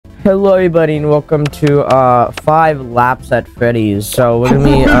Hello everybody and welcome to 5 laps at Freddy's. So we're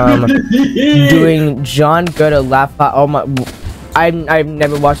gonna be doing John Good at lap 5. Oh my, I've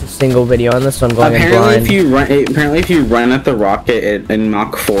never watched a single video on this, so I'm going apparently in blind. if you run at the rocket in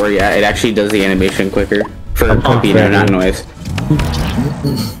Mach 4, yeah, it actually does the animation quicker for computer, not noise.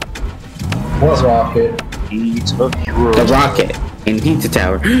 What rocket? The rocket in Pizza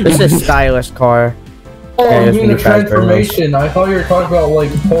Tower. This is a stylish car. Oh, Okay, you mean the transformation? I thought you were talking about like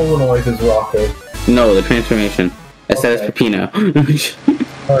Polaroid's rocket. No, the transformation. It says Pepino.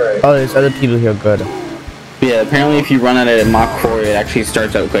 Alright. Oh, there's other people here. Good. Yeah, apparently if you run at it at Mach 4, it actually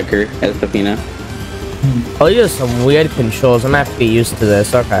starts out quicker as Pepino. Oh, you have some weird controls. I'm gonna have to get used to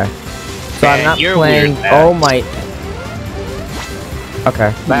this. Okay. So Man, I'm not you're playing. weird, Oh my.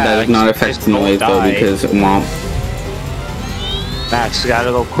 Okay. That does not affect the noise though, because Mom. Max, you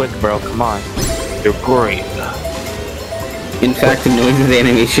gotta go quick, bro. Come on. You're great. In fact, the noise of the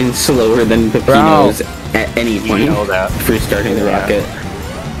animation is slower than Pepino's at any point for starting the rocket.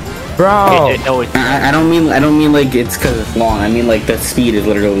 Bro. I don't mean like it's because it's long. I mean like the speed is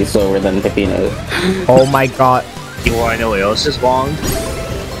literally slower than Pepino's. Oh my god. You wanna know what else is long?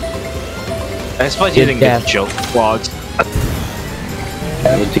 I suppose you didn't get the joke vlogs.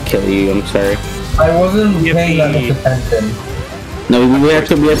 I need to kill you. I'm sorry. I wasn't paying that much attention. No, we have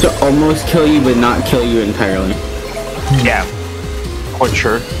to almost kill you, but not kill you entirely. Yeah.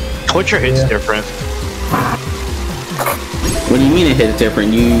 Torture hits different. What do you mean it hits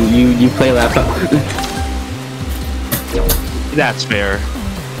different? You play laptop. That's fair.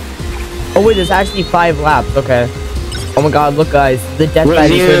 Oh wait, there's actually 5 laps. Okay. Oh my god, look guys, the death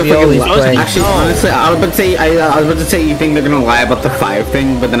dive is gonna be always playing. Actually, honestly, I was about to say you think they're gonna lie about the 5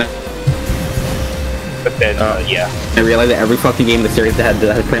 thing, but then yeah. I realized that every fucking game in the series has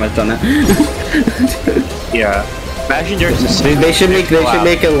pretty much done that. Yeah. Imagine there's they should make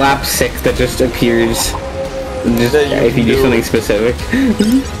a lap 6 that just appears just if you do something specific.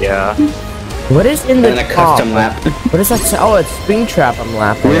 Yeah. What is in the and a top? custom lap. What is that? Oh, it's Springtrap I'm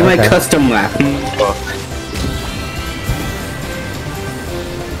lapping. Where's my custom lap?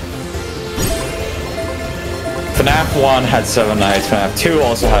 FNAF 1 had 7 nights, FNAF 2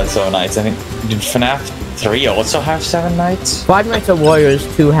 also had 7 nights. I think, did FNAF 3 also have 7 nights? Five Nights at Warriors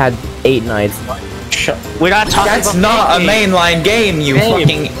 2 had 8 nights. We're not talking That's about not a mainline game, you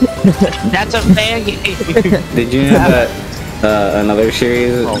fucking... That's a fan game. Did you know that another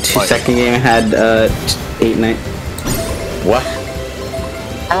series, second game had 8 nights? What?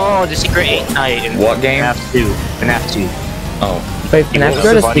 Oh, the secret 8 night in What game? FNAF 2. FNAF 2. Oh. Wait, FNAF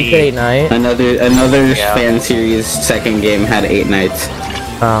got a secret 8 night? Another fan series second game had 8 nights.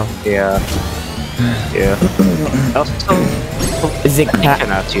 Oh. Yeah. Yeah. Is it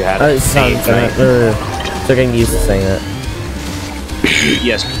FNAF 2 had it sounds like they're getting used to saying it.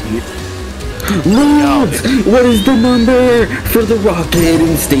 Yes. Loads! What is the number for the rocket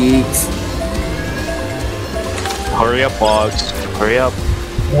and stakes? Hurry up, Logs. Hurry up.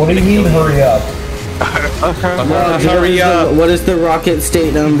 What do you mean, hurry up? Hurry up! What is the rocket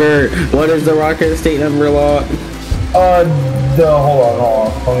state number? What is the rocket state number, Log? Hold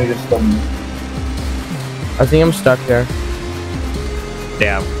on. Let me just I think I'm stuck there.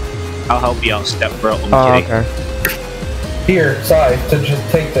 Damn. I'll help you out, step bro. Oh, okay. Here, sorry, to just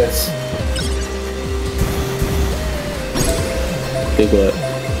take this. Google it.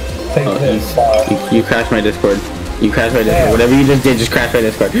 Take this. You crashed my Discord. You crashed my Discord. Damn. Whatever you just did, just crashed my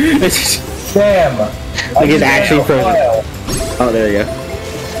Discord. Damn! Like it's actually frozen. Oh, there you go.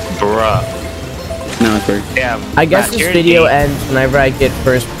 Bruh. Now it's working. Damn. I guess this video ends whenever I get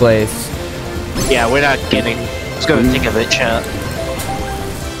first place. Yeah, we're not getting. Let's go think of it, chat.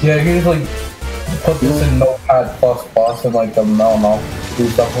 Yeah, you can just like put this in Notepad++ and like do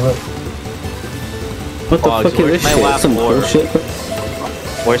stuff with it. What the fuck is this shit? Some bullshit?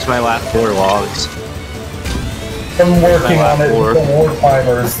 Where's my lap 4 logs? I'm working on it with the war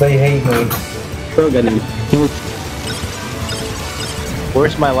timers, they hate me.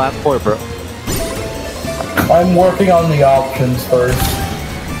 Where's my lap 4, bro? I'm working on the options first.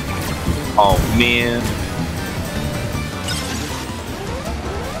 Oh man.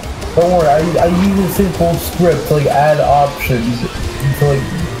 Don't worry, I use a simple script to like add options to like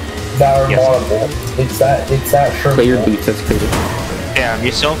that are moddable. It's that short. Play your beats, that's crazy. Damn,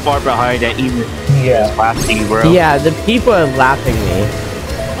 you're so far behind that even yeah. laughing, bro. Yeah, the people are laughing me.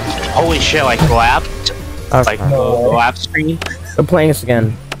 Holy shit, like lapped? Okay. Like the lap screen? We're playing this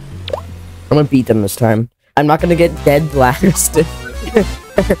again. I'm gonna beat them this time. I'm not gonna get dead blasted.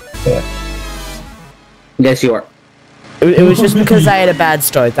 Yeah. Yes, you are. It was just because I had a bad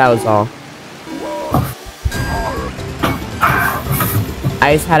start, that was all.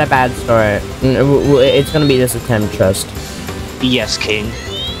 I just had a bad start. It's gonna be this attempt, trust. Yes, King.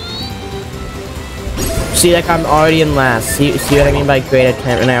 See, like, I'm already in last. See what I mean by great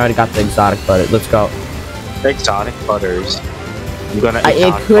attempt? And I already got the exotic butter. Let's go. Exotic butters. I'm gonna.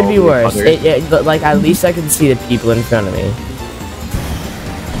 It could be worse. Like, at least I can see the people in front of me.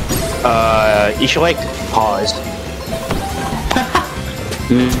 You should, like, pause.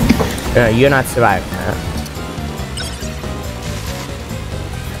 You're not surviving that.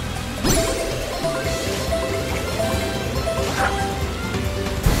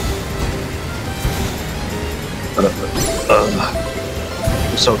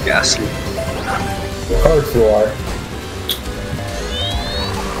 I'm so gassy. Of course you are.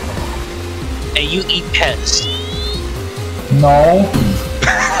 And you eat pets. No.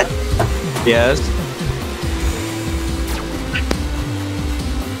 Yes.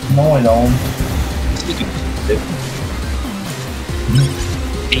 No, I don't.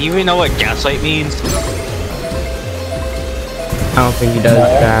 Do you even know what gaslight means? I don't think he does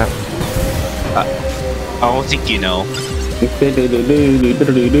that. I don't think you know.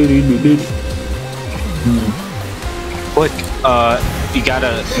 Look, you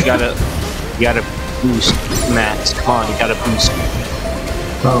gotta boost, Max. Come on, you gotta boost.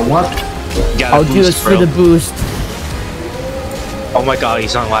 What? You gotta I'll boost, do this bro. for the boost. Oh my god,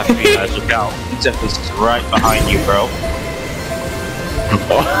 he's on left for you guys. Look out. He's right behind you, bro.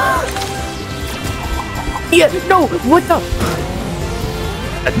 Yeah, no, what the?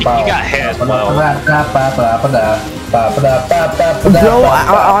 I think you got hit, well. Bro,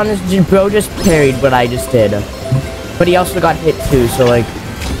 honestly, bro just parried what I just did. But he also got hit too, so like...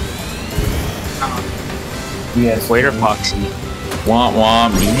 Yes. Waiter Foxy. Womp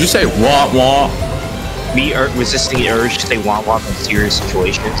womp. Did you say womp womp? Me resisting the urge to say womp womp in serious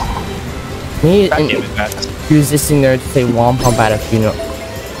situations. Me God damn it, Max. resisting there to say womp womp at a funeral.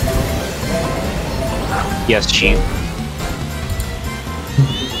 Yes, Chief.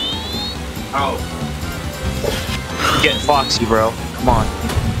 Oh. Get Foxy, bro. Come on.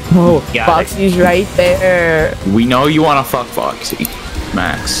 Oh, Got Foxy's right there. We know you want to fuck Foxy,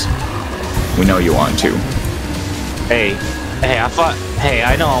 Max. We know you want to. Hey,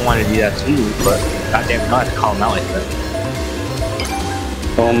 I know I want to do that too, but goddamn, not to call him out like that.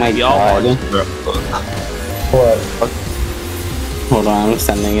 Oh my Y'all god. want to, bro. What? Hold on, I'm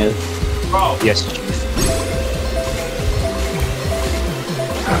sending it. Yes, Chief.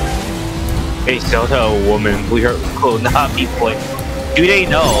 Hey, tell a woman we will not be playing. Do they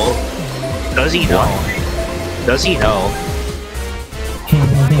know? Does he know? Does he know?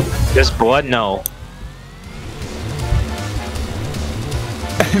 Does Blood know?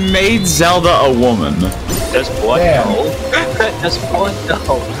 Made Zelda a woman. Does Blood Damn. know? Does Blood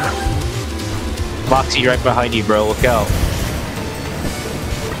know? Foxy right behind you, bro. Look out.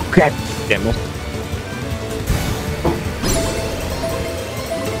 Okay. Damn it.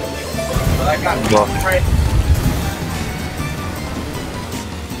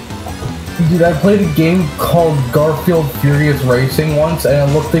 Dude, I played a game called Garfield Furious Racing once, and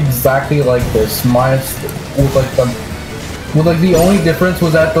it looked exactly like this, minus with like the only difference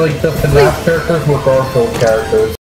was that like the FNAF characters were Garfield characters.